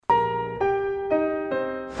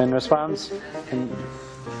In response, can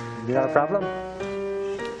be our problem?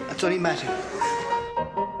 That's only Matty.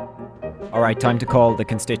 All right, time to call the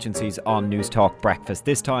constituencies on News Talk Breakfast.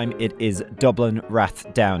 This time it is Dublin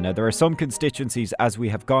Rathdown. Now, there are some constituencies as we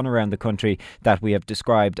have gone around the country that we have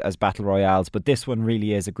described as battle royales, but this one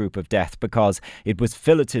really is a group of death because it was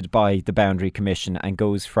filleted by the Boundary Commission and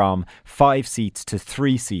goes from 5 seats to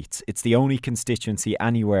 3 seats. It's the only constituency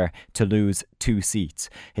anywhere to lose 2 seats.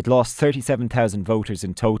 It lost 37,000 voters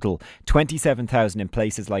in total, 27,000 in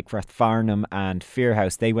places like Rathfarnham and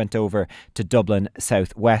Fearhouse. They went over to Dublin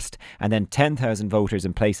South West, and then 10,000 voters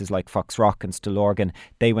in places like Foxrock and Stillorgan.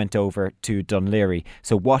 They went over to Dunleary.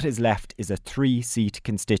 So what is left is a 3-seat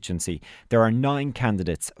constituency. There are 9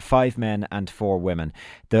 candidates, 5 men and 4 women.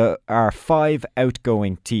 There are 5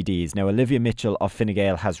 outgoing TDs. Now, Olivia Mitchell of Fine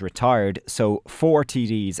Gael has retired, so 4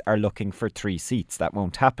 TDs are looking for 3 seats. That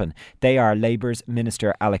won't happen. They are Labour's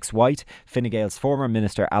Minister Alex White, Fine Gael's former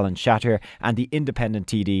Minister Alan Shatter, and the independent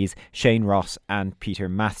TDs Shane Ross and Peter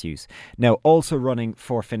Matthews. Now, also running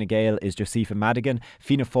for Fine Gael is Josepha Madigan.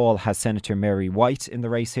 Fianna Fáil has Senator Mary White in the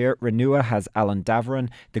race here. Renua has Alan Daveron.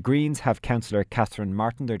 The Greens have Councillor Catherine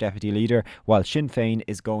Martin, their deputy leader, while Sinn Féin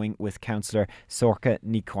is going with Councillor Sorcha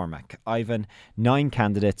Ní Cormac. Ivan, 9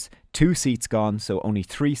 candidates, 2 seats gone, so only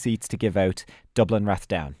 3 seats to give out. Dublin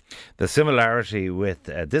Rathdown. The similarity with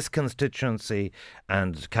this constituency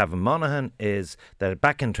and Cavan Monaghan is that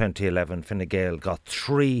back in 2011 Fine Gael got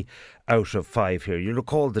 3 out of 5 here. You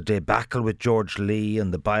recall the debacle with George Lee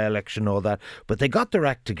and the by-election and all that, but they got their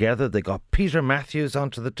act together. They got Peter Matthews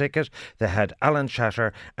onto the ticket, they had Alan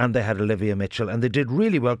Shatter and they had Olivia Mitchell, and they did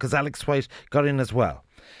really well because Alex White got in as well.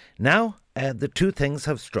 Now the 2 things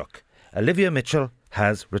have struck. Olivia Mitchell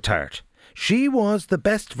has retired. She was the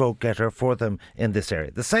best vote getter for them in this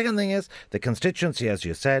area. The second thing is the constituency, as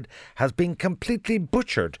you said, has been completely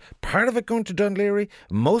butchered. Part of it going to Dunleary,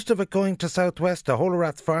 most of it going to Southwest, the whole of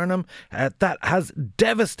Rathfarnham. That has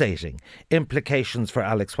devastating implications for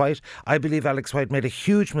Alex White. I believe Alex White made a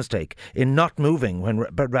huge mistake in not moving when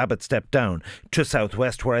Rabbit stepped down to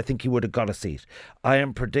Southwest, where I think he would have got a seat. I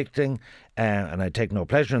am predicting, and I take no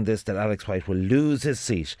pleasure in this, that Alex White will lose his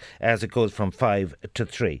seat as it goes from 5 to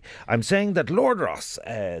 3. I'm saying that Lord Ross,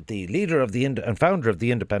 the leader of and founder of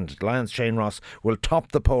the Independent Alliance, Shane Ross, will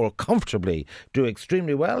top the poll comfortably, do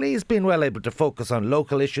extremely well. He's been well able to focus on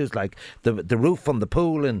local issues like the roof on the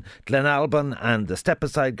pool in Glenalban and the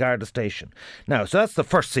step-aside Garda station. Now, so that's the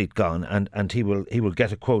first seat gone, and he will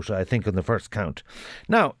get a quota, I think, on the first count.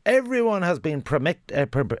 Now, everyone has been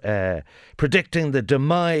predicting the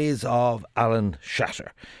demise of Alan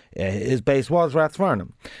Shatter. His base was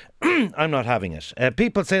Rathfarnham. I'm not having it.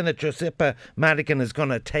 People saying that Josepha Madigan is going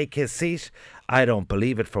to take his seat. I don't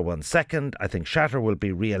believe it for 1 second. I think Shatter will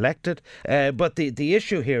be re-elected. But the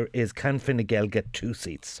issue here is, can Fine Gael get 2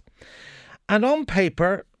 seats? And on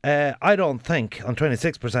paper, I don't think on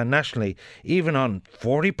 26% nationally, even on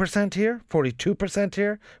 40% here, 42%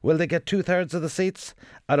 here, will they get 2/3 of the seats?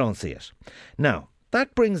 I don't see it. Now,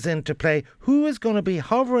 that brings into play who is going to be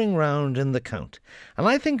hovering around in the count. And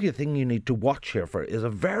I think the thing you need to watch here for is a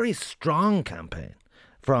very strong campaign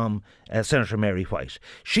from Senator Mary White.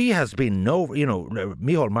 She has been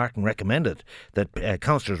Micheál Martin recommended that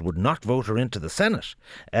councillors would not vote her into the Senate.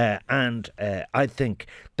 And I think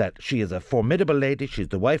that she is a formidable lady. She's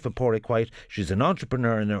the wife of Pádraig White. She's an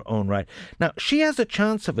entrepreneur in her own right. Now, she has a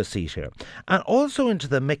chance of a seat here. And also into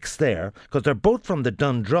the mix there, because they're both from the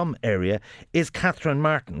Dundrum area, is Catherine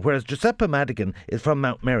Martin, whereas Josepha Madigan is from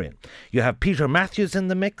Mount Merion. You have Peter Matthews in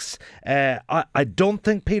the mix. I don't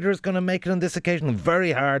think Peter is going to make it on this occasion.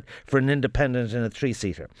 Very hard for an independent in a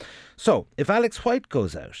 3-seater. So, if Alex White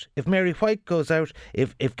goes out, if Mary White goes out,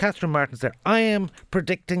 if Catherine Martin's there, I am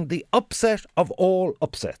predicting the upset of all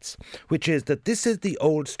upsets, which is that this is the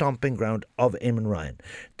old stomping ground of Eamon Ryan.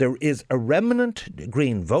 There is a remnant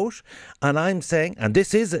Green vote, and I'm saying, and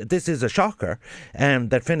this is a shocker,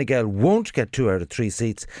 that Fine Gael won't get 2 out of 3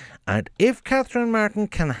 seats. And if Catherine Martin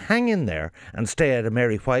can hang in there and stay out of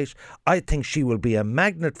Mary White, I think she will be a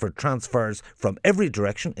magnet for transfers from every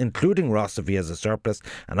direction, including Ross if he has a surplus.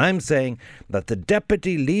 And I'm saying that the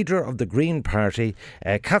deputy leader of the Green Party,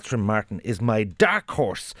 Catherine Martin, is my dark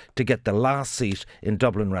horse to get the last seat in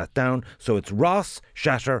Dublin Rathdown. So it's Ross,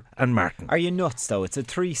 Shatter and Martin. Are you nuts though? It's a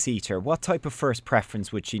 3-seater. What type of first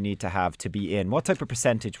preference would she need to have to be in? What type of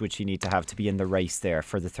percentage would she need to have to be in the race there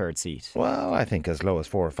for the 3rd seat? Well, I think as low as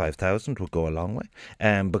 4,000 or 5,000 would go a long way.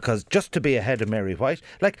 Because just to be ahead of Mary White,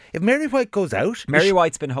 like if Mary White goes out... Mary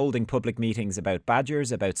White's been holding public meetings about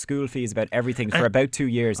badgers, about school fees, about everything for about 2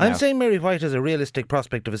 years now. I'm saying Mary White has a realistic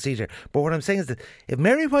prospect of a seat here. But what I'm saying is that if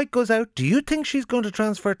Mary White goes out, do you think she's going to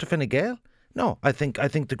transfer to Fine Gael? No, I think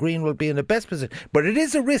the Green will be in the best position. But it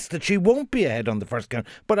is a risk that she won't be ahead on the first count.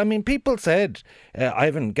 But I mean, people said,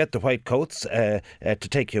 Ivan, get the white coats to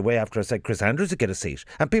take you away after I said Chris Andrews would get a seat.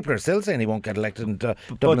 And people are still saying he won't get elected in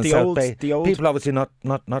Dublin South Bay. People obviously not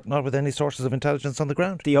with any sources of intelligence on the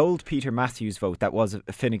ground. The old Peter Matthews vote, that was a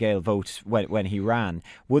Fine Gael vote when he ran,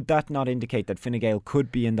 would that not indicate that Fine Gael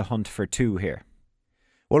could be in the hunt for two here?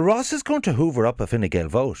 Well, Ross is going to hoover up a Fine Gael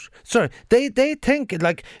vote. Sorry, they think,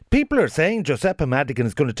 like, people are saying Giuseppe Madigan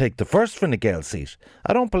is going to take the first Fine Gael seat.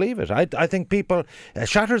 I don't believe it. I think people...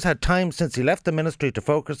 Shatter's had time since he left the ministry to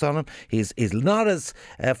focus on him. He's not as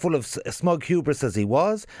full of smug hubris as he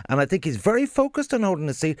was, and I think he's very focused on holding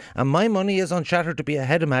his seat, and my money is on Shatter to be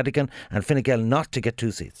ahead of Madigan and Fine Gael not to get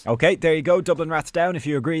two seats. OK, there you go. Dublin Rathdown. If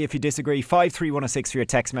you agree, if you disagree, 53106 for your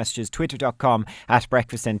text messages,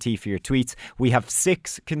 twitter.com/BreakfastNT for your tweets. We have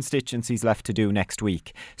 6 constituencies left to do next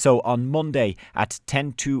week. So on Monday at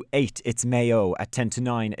 10 to 8 it's Mayo, at 10 to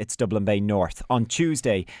 9 it's Dublin Bay North. On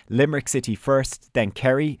Tuesday, Limerick City first, then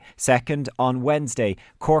Kerry second. On Wednesday,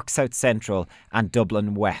 Cork South Central and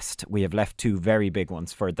Dublin West. We have left 2 very big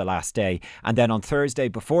ones for the last day. And then on Thursday,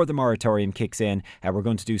 before the moratorium kicks in, we're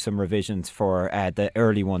going to do some revisions for the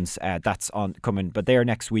early ones. That's on coming, but they're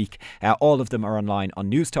next week. All of them are online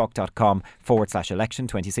on newstalk.com/election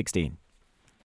 2016.